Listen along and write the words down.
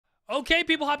Okay,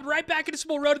 people, hopping right back into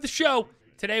Small Road to the show.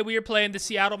 Today we are playing the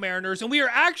Seattle Mariners, and we are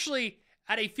actually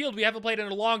at a field we haven't played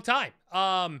in a long time.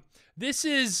 This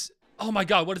is, oh my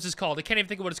god, what is this called? I can't even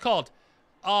think of what it's called.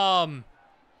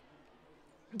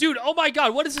 Dude, oh my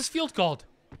god, what is this field called?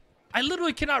 I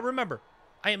literally cannot remember.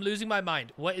 I am losing my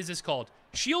mind. What is this called?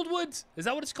 Shieldwoods? Is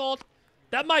that what it's called?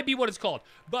 That might be what it's called.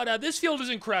 But this field is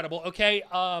incredible, okay?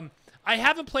 I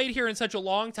haven't played here in such a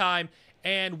long time,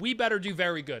 and we better do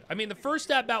very good. I mean, the first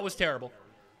at-bat was terrible.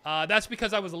 That's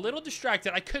because I was a little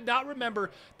distracted. I could not remember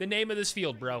the name of this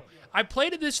field, bro. I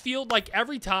played at this field like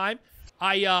every time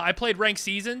I played ranked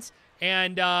seasons,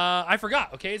 and I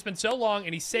forgot, okay? It's been so long,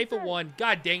 and he's safe at one.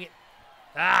 God dang it.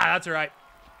 Ah, that's all right.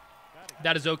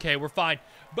 That is okay. We're fine.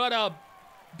 But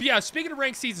yeah, speaking of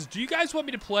ranked seasons, do you guys want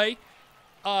me to play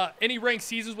any ranked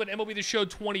seasons when MLB The Show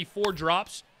 24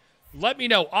 drops? Let me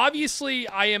know. Obviously,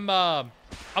 I'm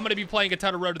going to be playing a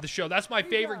ton of Road to the Show. That's my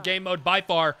favorite game mode by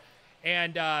far,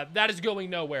 and that is going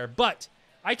nowhere. But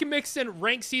I can mix in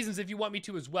ranked seasons if you want me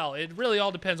to as well. It really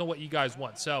all depends on what you guys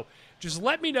want. So just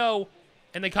let me know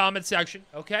in the comment section,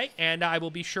 okay? And I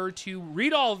will be sure to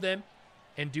read all of them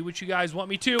and do what you guys want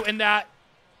me to. And that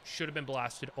should have been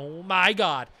blasted. Oh, my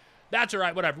God. That's all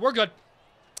right. Whatever. We're good.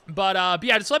 But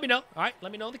yeah, just let me know. All right,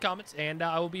 let me know in the comments, and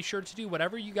I will be sure to do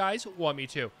whatever you guys want me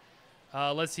to.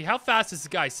 Let's see. How fast is this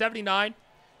guy? 79.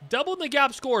 Double in the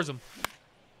gap scores him.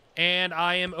 And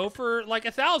I am over like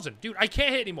 1,000. Dude, I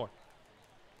can't hit anymore.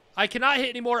 I cannot hit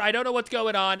anymore. I don't know what's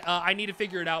going on. I need to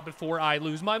figure it out before I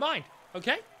lose my mind.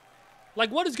 Okay?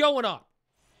 Like, what is going on?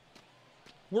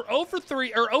 We're 0 for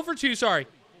 3, or 0 for 2, sorry,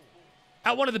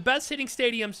 at one of the best hitting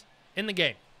stadiums in the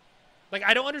game. Like,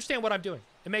 I don't understand what I'm doing.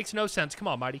 It makes no sense. Come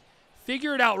on, Mighty.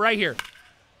 Figure it out right here.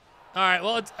 All right,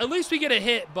 well, at least we get a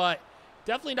hit, but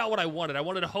definitely not what I wanted. I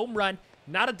wanted a home run,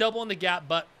 not a double in the gap,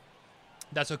 but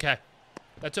that's okay.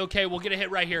 That's okay. We'll get a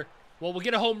hit right here. Well, we'll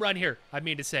get a home run here, I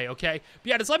mean to say, okay? But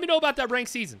yeah, just let me know about that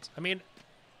ranked seasons. I mean,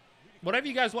 whatever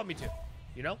you guys want me to,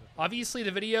 you know? Obviously,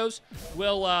 the videos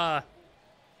will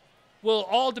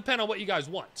all depend on what you guys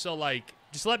want. So, like,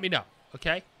 just let me know,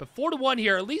 okay? But 4-1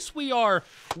 here. At least we are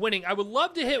winning. I would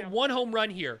love to hit one home run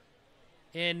here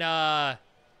in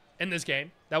this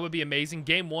game. That would be amazing.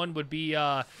 Game 1 would be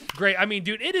great. I mean,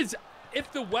 dude, it is...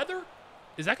 If the weather...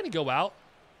 Is that going to go out?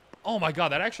 Oh, my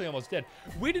God. That actually almost did.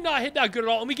 We did not hit that good at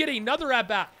all. And we get another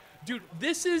at-bat. Dude,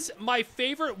 this is my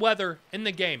favorite weather in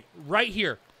the game. Right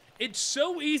here. It's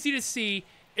so easy to see.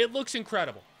 It looks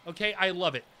incredible. Okay? I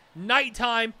love it.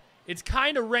 Nighttime. It's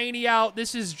kind of rainy out.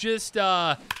 This is just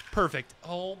perfect.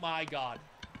 Oh, my God.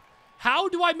 How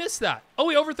do I miss that? Oh,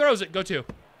 he overthrows it. Go 2.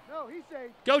 No, he's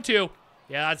safe. Go 2.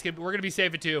 Yeah, that's good. We're going to be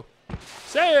safe at 2.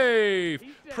 Save!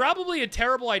 Probably a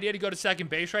terrible idea to go to second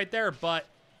base right there, but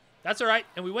that's all right.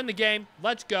 And we win the game.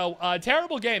 Let's go.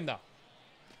 Terrible game, though.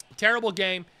 Terrible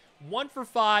game. 1 for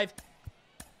 5.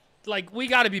 Like, we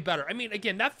got to be better. I mean,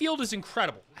 again, that field is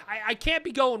incredible. I can't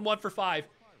be going 1 for 5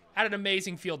 at an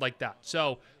amazing field like that.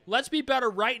 So, let's be better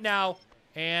right now.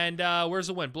 And where's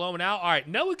the wind? Blowing out? All right,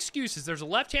 no excuses. There's a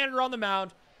left-hander on the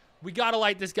mound. We got to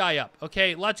light this guy up.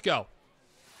 Okay, let's go.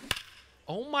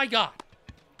 Oh, my God.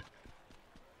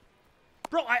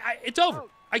 Bro, it's over.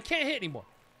 I can't hit anymore.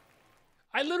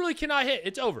 I literally cannot hit.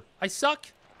 It's over. I suck.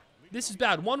 This is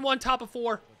bad. 1-1, top of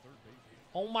 4.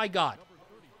 Oh, my God.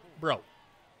 Bro.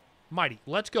 Mighty.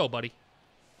 Let's go, buddy.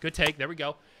 Good take. There we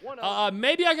go.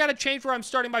 Maybe I got to change where I'm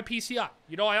starting my PCI.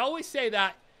 You know, I always say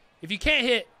that if you can't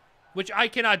hit, which I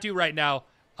cannot do right now,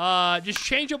 just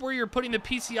change up where you're putting the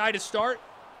PCI to start,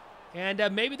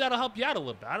 and maybe that'll help you out a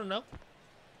little bit. I don't know.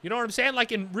 You know what I'm saying?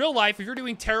 Like in real life, if you're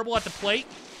doing terrible at the plate,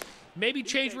 maybe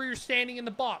change where you're standing in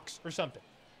the box or something.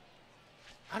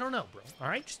 I don't know, bro. All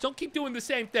right? Just don't keep doing the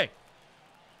same thing.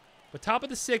 But top of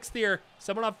the 6th here.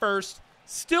 Someone on first.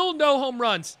 Still no home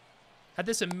runs at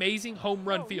this amazing home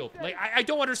run field. Like, I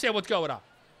don't understand what's going on.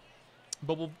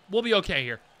 But we'll be okay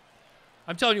here.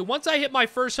 I'm telling you, once I hit my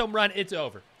first home run, it's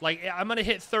over. Like, I'm going to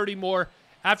hit 30 more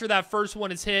after that first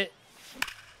one is hit.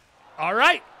 All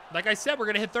right. Like I said, we're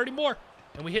going to hit 30 more.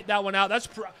 And we hit that one out. That's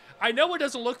I know it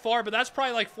doesn't look far, but that's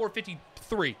probably like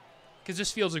 453 because this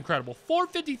feels incredible.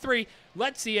 453.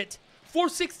 Let's see it.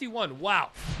 461.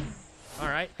 Wow. All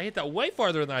right. I hit that way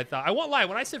farther than I thought. I won't lie.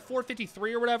 When I said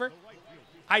 453 or whatever,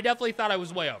 I definitely thought I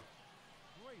was way over.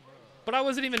 But I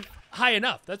wasn't even high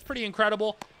enough. That's pretty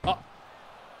incredible.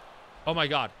 Oh, my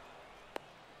God.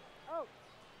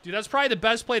 Dude, that's probably the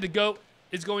best play the GOAT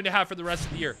is going to have for the rest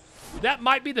of the year. That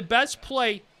might be the best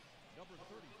play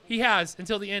he has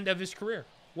until the end of his career.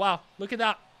 Wow, look at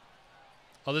that.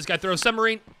 Oh, this guy throws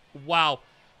submarine. Wow.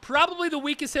 Probably the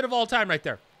weakest hit of all time right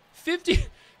there.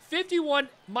 51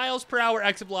 miles per hour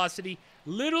exit velocity.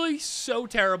 Literally so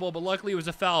terrible, but luckily it was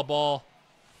a foul ball.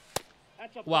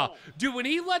 Wow. Dude, when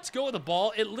he lets go of the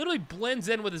ball, it literally blends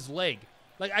in with his leg.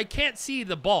 Like, I can't see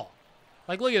the ball.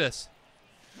 Like, look at this.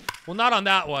 Well, not on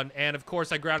that one. And, of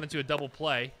course, I ground into a double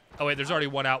play. Oh, wait, there's already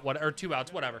one out, or 2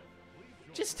 outs, whatever.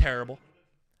 Just terrible.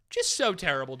 Just so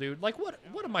terrible, dude. Like, what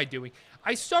am I doing?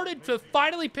 I started to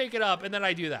finally pick it up, and then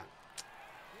I do that.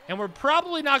 And we're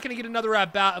probably not going to get another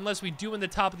at-bat unless we do in the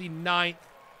top of the 9th,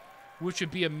 which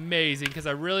would be amazing because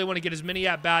I really want to get as many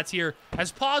at-bats here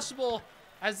as possible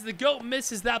as the GOAT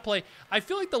misses that play. I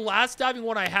feel like the last diving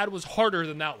one I had was harder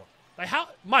than that one. Like,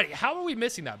 Mighty, how are we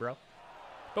missing that, bro?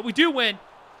 But we do win.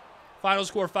 Final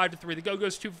score 5-3. The GOAT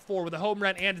goes 2 for 4 with a home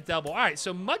run and a double. All right,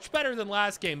 so much better than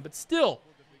last game, but still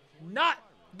not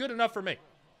good enough for me.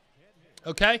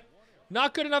 Okay?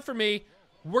 Not good enough for me.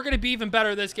 We're going to be even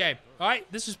better this game. All right?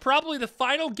 This is probably the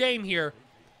final game here.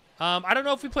 I don't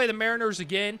know if we play the Mariners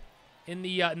again in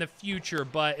the future,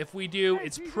 but if we do,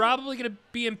 it's probably going to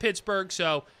be in Pittsburgh.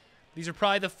 So these are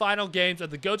probably the final games of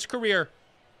the GOAT's career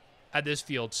at this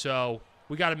field. So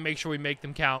we got to make sure we make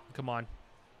them count. Come on.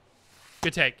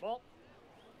 Good take.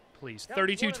 Please.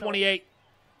 32-28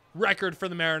 record for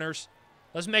the Mariners.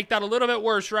 Let's make that a little bit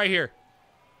worse right here.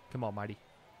 Come on, Mighty.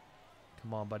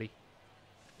 Come on, buddy.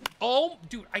 Oh,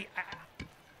 dude, I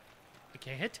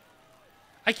can't hit.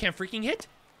 I can't freaking hit.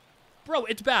 Bro,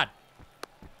 it's bad.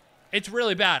 It's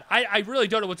really bad. I really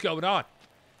don't know what's going on.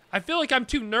 I feel like I'm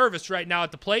too nervous right now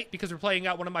at the plate because we're playing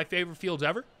out one of my favorite fields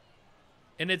ever.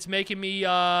 And it's making me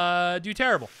do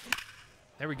terrible.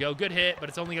 There we go. Good hit, but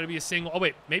it's only going to be a single. Oh,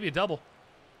 wait, maybe a double.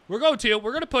 We're going to.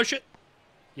 We're going to push it.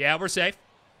 Yeah, we're safe.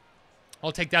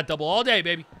 I'll take that double all day,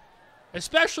 baby.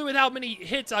 Especially with how many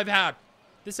hits I've had.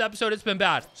 This episode, it's been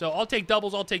bad. So I'll take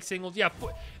doubles. I'll take singles. Yeah,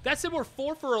 that's it. We're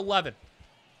 4 for 11.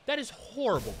 That is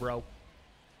horrible, bro.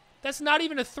 That's not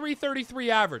even a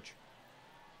 333 average.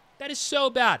 That is so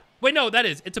bad. Wait, no, that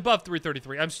is. It's above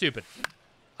 333. I'm stupid.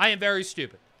 I am very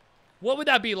stupid. What would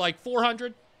that be, like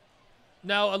 400?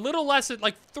 No, a little less than,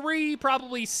 like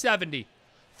probably 70.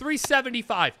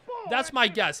 375. That's my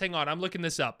guess. Hang on, I'm looking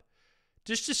this up.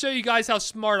 Just to show you guys how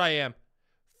smart I am.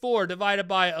 4 divided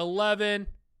by 11.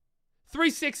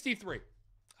 363.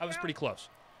 I was pretty close.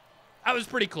 I was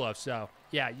pretty close, so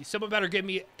yeah. Someone better give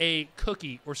me a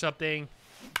cookie or something.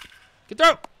 Get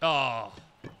through. Oh.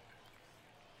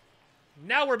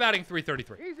 Now we're batting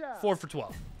 333. 4 for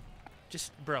 12.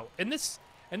 Just, bro. And this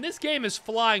game is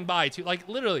flying by, too. Like,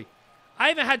 literally. I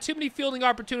haven't had too many fielding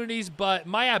opportunities, but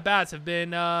my at-bats have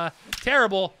been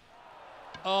terrible.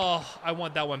 Oh, I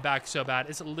want that one back so bad.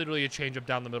 It's literally a changeup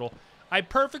down the middle. I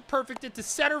perfect it to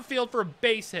center field for a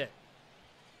base hit.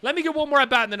 Let me get one more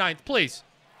at-bat in the 9th, please.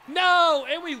 No,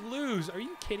 and we lose. Are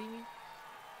you kidding me?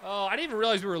 Oh, I didn't even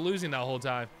realize we were losing that whole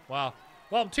time. Wow.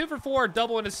 Well, 2 for 4,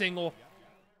 double and a single.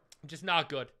 Just not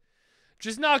good.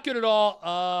 Just not good at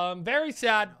all. Very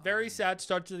sad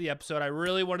start to the episode. I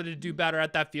really wanted to do better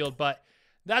at that field, but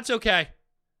that's okay.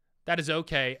 That is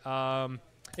okay. And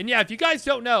yeah, if you guys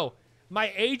don't know,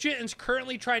 my agent is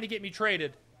currently trying to get me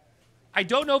traded. I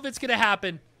don't know if it's going to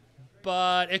happen,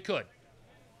 but it could.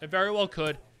 It very well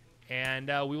could. And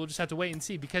we will just have to wait and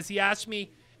see. Because he asked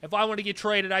me if I want to get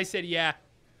traded. I said, yeah.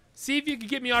 See if you can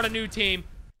get me on a new team.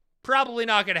 Probably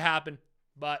not going to happen.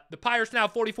 But the Pirates now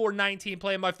 44-19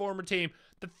 playing my former team.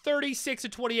 The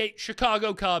 36-28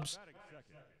 Chicago Cubs.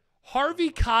 Harvey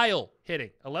Kyle hitting.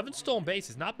 11 stolen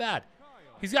bases. Not bad.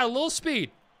 He's got a little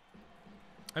speed.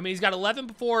 I mean, he's got 11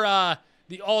 before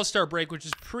the All-Star break, which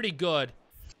is pretty good.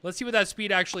 Let's see what that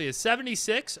speed actually is.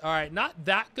 76. All right, not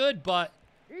that good, but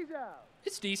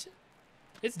it's decent.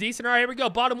 It's decent. All right, here we go.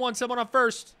 Bottom one, someone on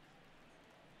first.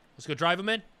 Let's go drive him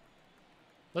in.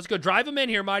 Let's go drive him in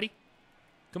here, Mighty.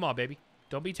 Come on, baby.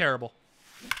 Don't be terrible.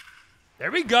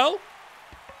 There we go.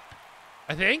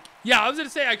 I think. Yeah, I was going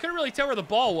to say, I couldn't really tell where the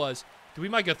ball was. We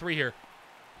might go 3 here.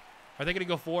 Are they going to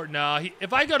go 4? No.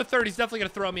 If I go to 3rd, he's definitely going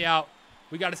to throw me out.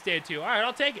 We got to stay at 2. All right,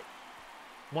 I'll take it.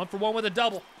 1 for 1 with a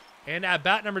double. And at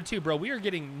bat number 2, bro, we are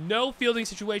getting no fielding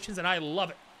situations, and I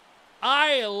love it.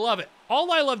 I love it.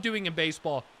 All I love doing in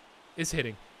baseball is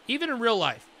hitting, even in real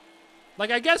life.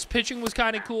 Like, I guess pitching was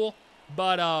kind of cool,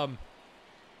 but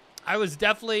I was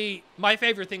definitely, my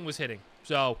favorite thing was hitting.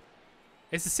 So,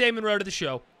 it's the same in Road to the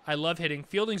Show. I love hitting.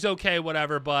 Fielding's okay,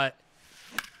 whatever, but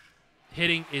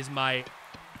hitting is my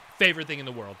favorite thing in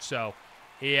the world. So,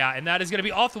 yeah, and that is going to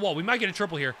be off the wall. We might get a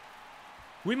triple here.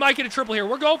 We might get a triple here.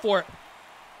 We're going for it.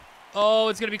 Oh,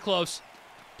 it's going to be close.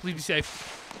 Please be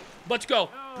safe. Let's go.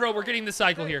 Bro, we're getting the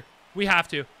cycle here. We have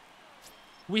to.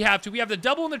 We have to. We have the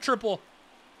double and the triple.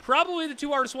 Probably the 2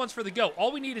 hardest ones for the GOAT.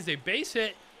 All we need is a base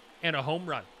hit and a home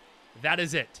run. That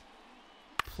is it.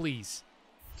 Please.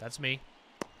 That's me.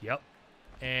 Yep.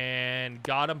 And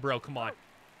got him, bro. Come on.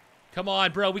 Come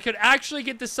on, bro. We could actually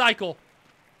get the cycle.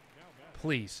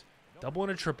 Please. Double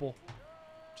and a triple.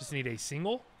 Just need a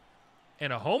single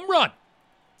and a home run.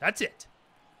 That's it.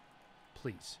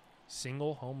 Please.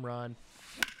 Single, home run.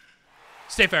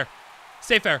 Stay fair.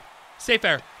 Stay fair. Stay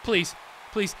fair. Please.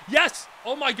 Please. Yes!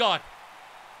 Oh, my God.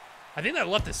 I think that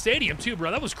left the stadium, too,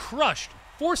 bro. That was crushed.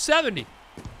 470.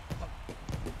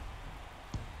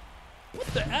 What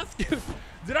the F, dude?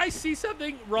 Did I see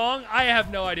something wrong? I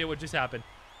have no idea what just happened.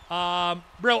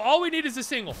 Bro, all we need is a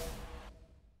single.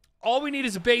 All we need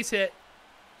is a base hit.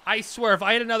 I swear, if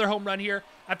I hit another home run here,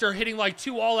 after hitting like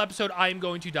 2 all episode, I am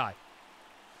going to die.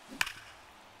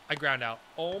 I ground out.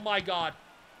 Oh, my God.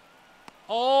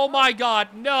 Oh, my God.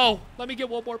 No. Let me get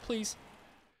one more, please.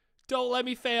 Don't let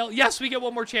me fail. Yes, we get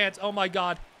one more chance. Oh, my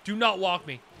God. Do not walk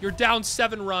me. You're down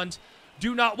 7 runs.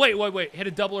 Do not. Wait. Hit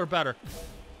a double or better.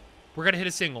 We're going to hit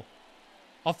a single.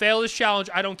 I'll fail this challenge.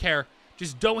 I don't care.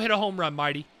 Just don't hit a home run,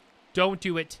 Mighty. Don't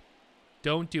do it.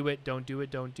 Don't do it. Don't do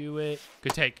it. Don't do it.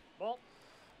 Good take.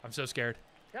 I'm so scared.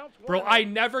 Bro, I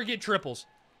never get triples.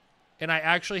 And I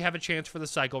actually have a chance for the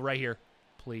cycle right here.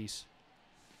 Please.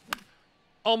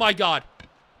 Oh, my God.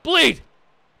 Bleed.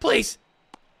 Please.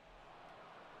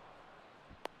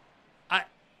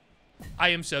 I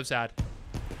am so sad.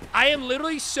 I am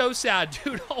literally so sad,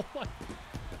 dude. Oh, my.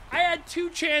 I had 2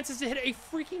 chances to hit a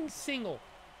freaking single.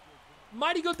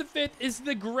 Mighty Goat the Fifth is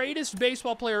the greatest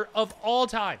baseball player of all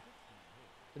time.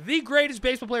 The greatest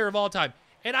baseball player of all time.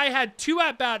 And I had 2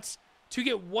 at-bats to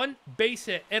get 1 base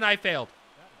hit, and I failed.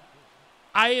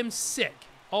 I am sick.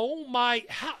 Oh, my.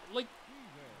 How, like,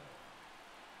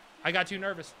 I got too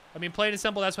nervous. I mean, plain and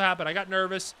simple, that's what happened. I got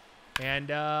nervous,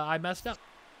 and I messed up.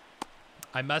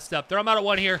 I messed up. Throw him out at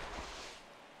 1 here.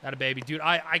 That a baby. Dude,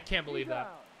 I can't believe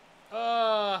that.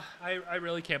 I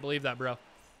really can't believe that, bro.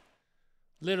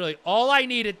 Literally, all I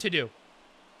needed to do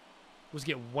was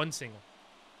get 1 single.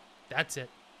 That's it.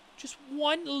 Just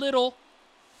 1 little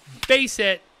base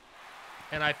hit,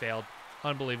 and I failed.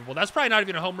 Unbelievable. That's probably not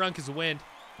even a home run because of the wind.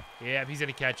 Yeah, he's going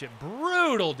to catch it.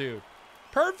 Brutal, dude.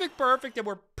 Perfect, and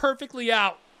we're perfectly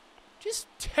out. Just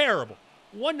terrible.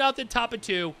 1-0, top of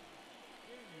 2.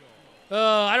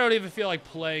 I don't even feel like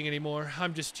playing anymore.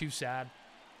 I'm just too sad.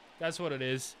 That's what it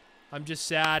is. I'm just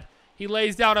sad. He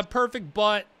lays down a perfect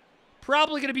bunt.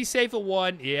 Probably going to be safe at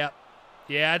 1. Yeah.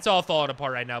 Yeah, it's all falling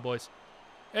apart right now, boys.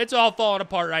 It's all falling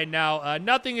apart right now.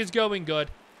 Nothing is going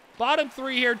good. Bottom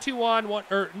 3 here, 2 on, 1,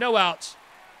 or no outs.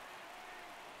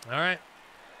 All right.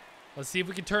 Let's see if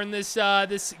we can turn this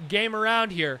this game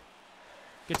around here.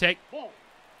 Good take.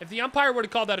 If the umpire would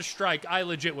have called that a strike, I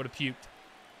legit would have puked.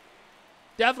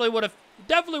 Definitely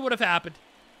would have happened.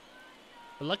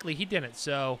 But luckily he didn't,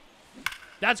 so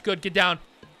that's good. Get down.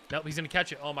 Nope, he's going to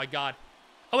catch it. Oh, my God.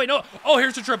 Oh, wait, no. Oh,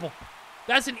 here's the triple.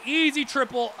 That's an easy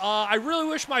triple. I really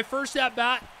wish my first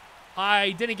at-bat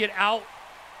I didn't get out.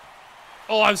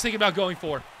 Oh, I was thinking about going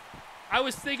 4. I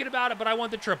was thinking about it, but I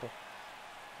want the triple.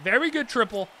 Very good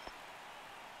triple.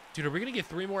 Dude, are we going to get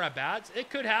 3 more at-bats? It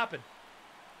could happen.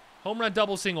 Home run,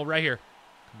 double, single right here.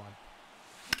 Come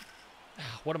on.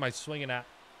 What am I swinging at?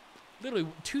 Literally,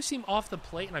 2-seam off the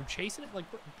plate, and I'm chasing it? Like,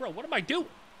 bro, what am I doing?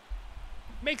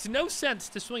 Makes no sense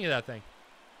to swing at that thing.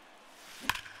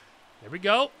 There we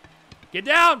go. Get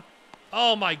down.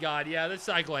 Oh, my God. Yeah, this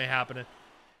cycle ain't happening.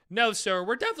 No, sir.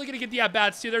 We're definitely going to get the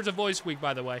at-bats, too. There's a voice squeak,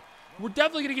 by the way. We're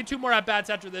definitely going to get 2 more at-bats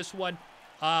after this one.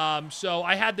 So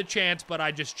I had the chance, but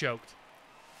I just choked.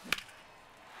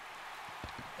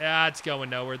 Yeah, it's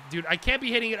going nowhere. Dude, I can't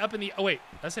be hitting it up in the... Oh, wait.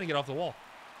 That's going to get off the wall.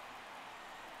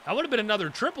 That would have been another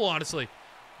triple, honestly.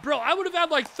 Bro, I would have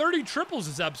had like 30 triples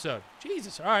this episode.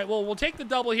 Jesus. All right, well, we'll take the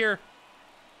double here.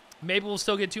 Maybe we'll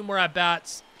still get 2 more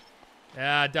at-bats.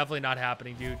 Yeah, definitely not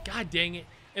happening, dude. God dang it.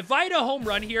 If I had a home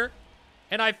run here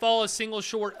and I fall a single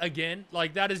short again,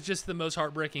 like, that is just the most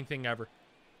heartbreaking thing ever.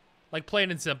 Like,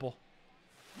 plain and simple.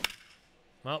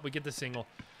 Well, we get the single.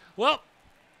 Well,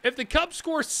 if the Cubs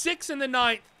score 6 in the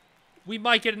 9th, we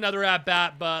might get another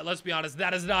at-bat, but let's be honest,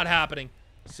 that is not happening.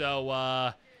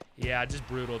 So, yeah, just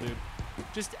brutal, dude.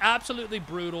 Just absolutely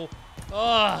brutal. Oh,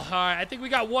 all right. I think we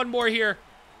got 1 more here.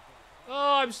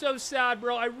 Oh, I'm so sad,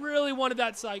 bro. I really wanted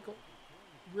that cycle.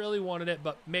 Really wanted it,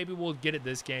 but maybe we'll get it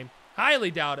this game.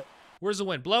 Highly doubt it. Where's the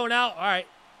win? Blown out? All right.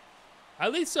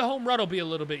 At least the home run will be a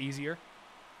little bit easier.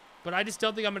 But I just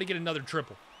don't think I'm going to get another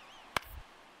triple.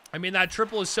 I mean, that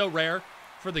triple is so rare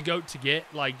for the GOAT to get.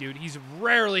 Like, dude, he's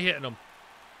rarely hitting them.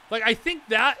 Like, I think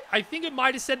it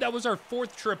might have said that was our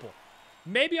 4th triple.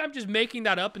 Maybe I'm just making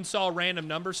that up and saw a random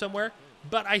number somewhere.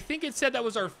 But I think it said that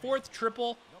was our 4th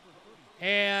triple.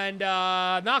 And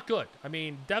not good. I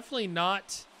mean, definitely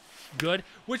not good,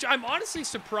 which I'm honestly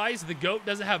surprised the GOAT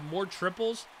doesn't have more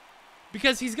triples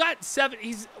because he's got 7.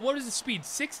 What is his speed?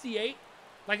 68?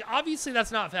 Like, obviously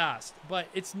that's not fast, but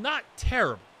it's not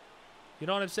terrible. You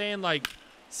know what I'm saying? Like,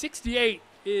 68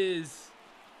 it's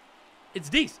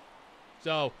decent.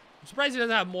 So, I'm surprised he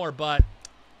doesn't have more, but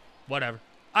whatever.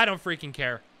 I don't freaking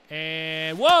care.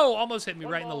 And, whoa, almost hit me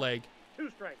right in the leg. 2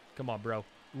 strikes. Come on, bro.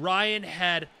 Ryan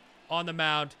Head on the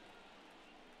mound.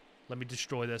 Let me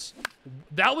destroy this.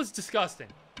 That was disgusting.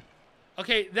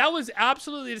 Okay, that was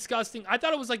absolutely disgusting. I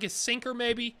thought it was like a sinker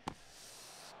maybe.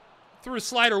 Threw a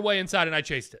slider way inside and I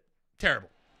chased it. Terrible.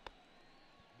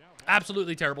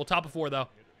 Absolutely terrible. Top of 4, though.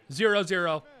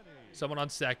 0-0. Someone on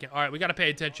second. All right, we got to pay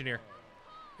attention here.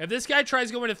 If this guy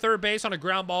tries going to third base on a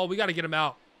ground ball, we got to get him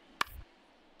out.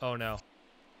 Oh, no.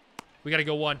 We got to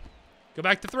go 1. Go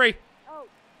back to 3.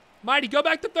 Mighty, go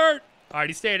back to 3rd. All right,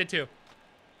 he stayed at 2. All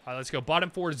right, let's go. Bottom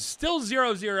 4 is still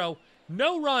 0-0.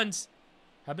 No runs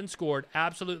have been scored.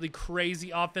 Absolutely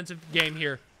crazy offensive game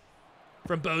here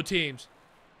from both teams.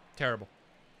 Terrible.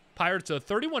 Pirates,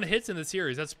 31 hits in the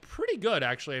series. That's pretty good,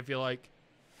 actually, I feel like.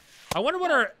 I wonder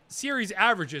what our series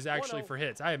average is, actually, for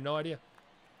hits. I have no idea.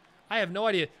 I have no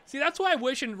idea. See, that's why I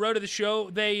wish in Road to the Show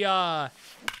they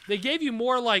gave you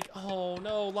more, like, oh,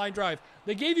 no, line drive.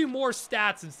 They gave you more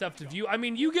stats and stuff to view. I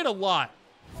mean, you get a lot.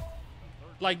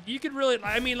 Like, you could really,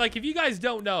 I mean, like, if you guys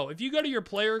don't know, if you go to your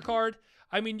player card,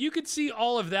 I mean, you could see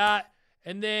all of that,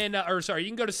 and then, or sorry, you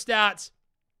can go to stats,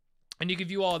 and you can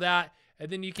view all that,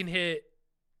 and then you can hit,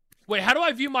 wait, how do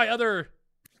I view my other,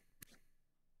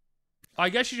 I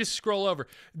guess you just scroll over.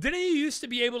 Didn't you used to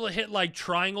be able to hit, like,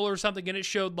 triangle or something, and it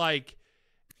showed, like,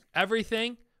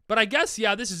 everything? But I guess,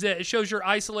 yeah, this is it. It shows your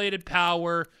isolated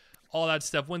power, all that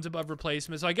stuff, wins above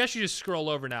replacement. So I guess you just scroll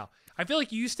over now. I feel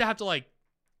like you used to have to, like,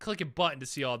 click a button to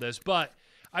see all this. But,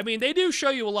 I mean, they do show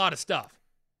you a lot of stuff.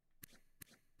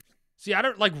 See, I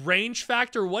don't, like, range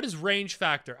factor? What is range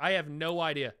factor? I have no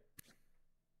idea.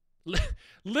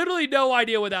 Literally no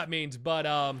idea what that means. But,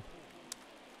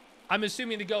 I'm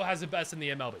assuming the GOAT has the best in the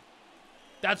MLB.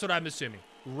 That's what I'm assuming.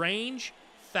 Range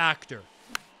factor.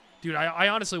 Dude, I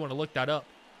honestly want to look that up.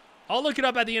 I'll look it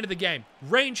up at the end of the game.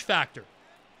 Range factor.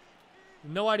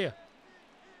 No idea.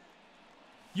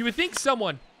 You would think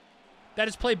someone that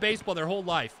has played baseball their whole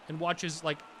life and watches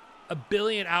like 1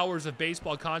 billion hours of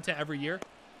baseball content every year,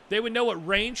 they would know what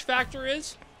range factor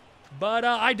is, but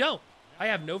I don't. I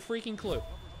have no freaking clue.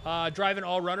 Driving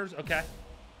all runners. Okay.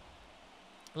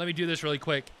 Let me do this really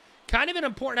quick. Kind of an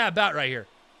important at-bat right here.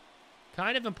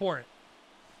 Kind of important.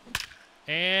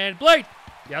 And Blade.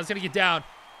 Yeah, I was going to get down.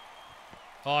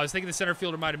 Oh, I was thinking the center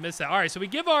fielder might have missed that. All right, so we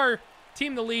give our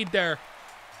team the lead there.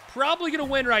 Probably going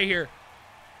to win right here.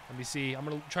 Let me see. I'm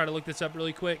going to try to look this up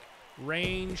really quick.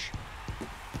 Range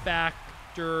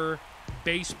factor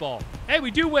baseball. Hey,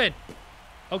 we do win.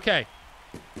 Okay.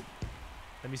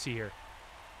 Let me see here.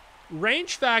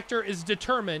 Range factor is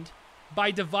determined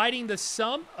by dividing the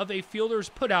sum of a fielder's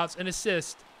putouts and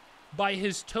assists by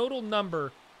his total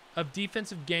number of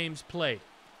defensive games played.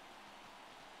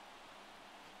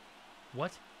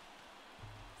 What?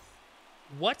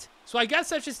 What? So I guess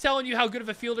that's just telling you how good of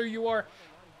a fielder you are.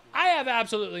 I have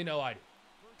absolutely no idea.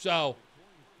 So,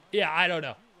 yeah, I don't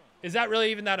know. Is that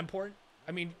really even that important?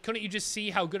 I mean, couldn't you just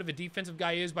see how good of a defensive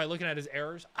guy is by looking at his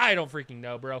errors? I don't freaking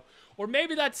know, bro. Or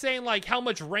maybe that's saying, like, how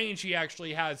much range he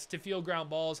actually has to field ground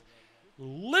balls.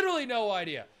 Literally no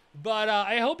idea. But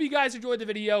I hope you guys enjoyed the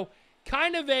video.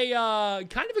 Kind of a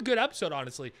good episode,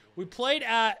 honestly. We played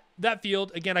at that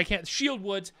field. Again, I can't. Shield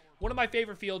Woods. One of my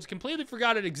favorite fields. Completely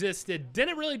forgot it existed.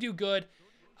 Didn't really do good.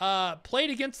 Played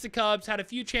against the Cubs. Had a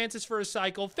few chances for a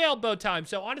cycle. Failed both times.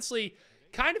 So, honestly,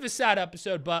 kind of a sad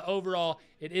episode. But overall,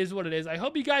 it is what it is. I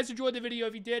hope you guys enjoyed the video.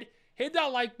 If you did, hit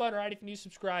that like button. All right, if you're new,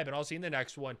 subscribe. And I'll see you in the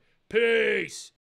next one. Peace.